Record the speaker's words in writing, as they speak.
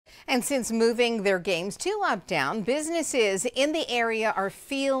And since moving their games to Uptown, businesses in the area are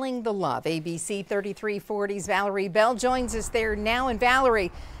feeling the love. ABC 3340's Valerie Bell joins us there now. And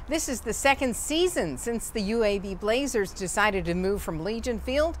Valerie, this is the second season since the UAB Blazers decided to move from Legion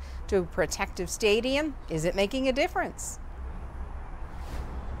Field to Protective Stadium. Is it making a difference?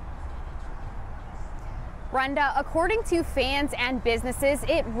 Brenda, according to fans and businesses,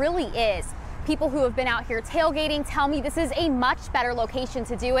 it really is. People who have been out here tailgating tell me this is a much better location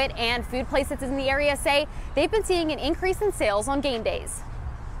to do it, and food places in the area say they've been seeing an increase in sales on game days.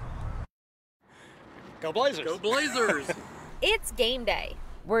 Go Blazers! Go Blazers! It's game day.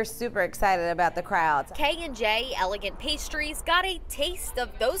 We're super excited about the crowds. K&J Elegant Pastries got a taste of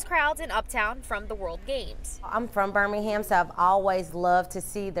those crowds in Uptown from the World Games. I'm from Birmingham, so I've always loved to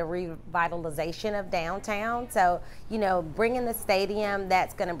see the revitalization of downtown. So, you know, bringing the stadium,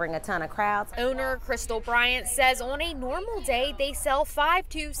 that's going to bring a ton of crowds. Owner Crystal Bryant says on a normal day, they sell 500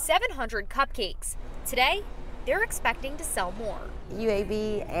 to 700 cupcakes. Today, they're expecting to sell more.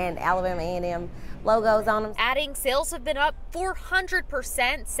 UAB and Alabama A&M logos on them. Adding sales have been up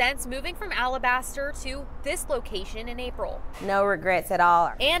 400% since moving from Alabaster to this location in April. No regrets at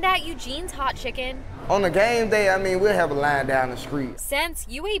all. And at Eugene's Hot Chicken. On the game day, I mean, we'll have a line down the street. Since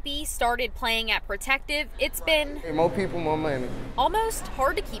UAB started playing at Protective, it's been more people, more money. Almost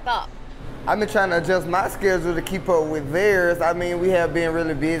hard to keep up. I've been trying to adjust my schedule to keep up with theirs. I mean, we have been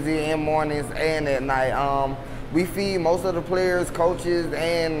really busy in mornings and at night. We feed most of the players, coaches,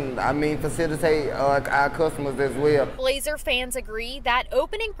 and facilitate our customers as well. Blazer fans agree that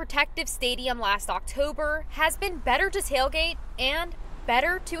opening Protective Stadium last October has been better to tailgate and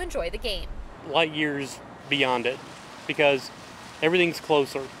better to enjoy the game. Light years beyond it, because everything's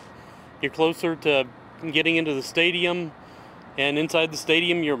closer. You're closer to getting into the stadium, and inside the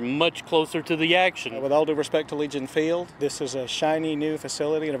stadium, you're much closer to the action. With all due respect to Legion Field, this is a shiny new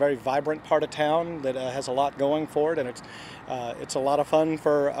facility in a very vibrant part of town that has a lot going for it, and it's a lot of fun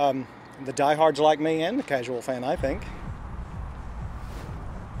for the diehards like me and the casual fan, I think.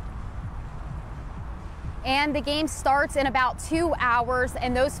 And the game starts in about 2 hours,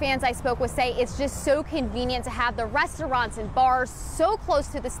 and those fans I spoke with say it's just so convenient to have the restaurants and bars so close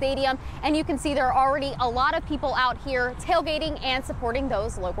to the stadium, and you can see there are already a lot of people out here tailgating and supporting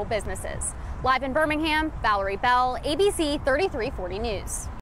those local businesses. Live in Birmingham, Valerie Bell, ABC 3340 News.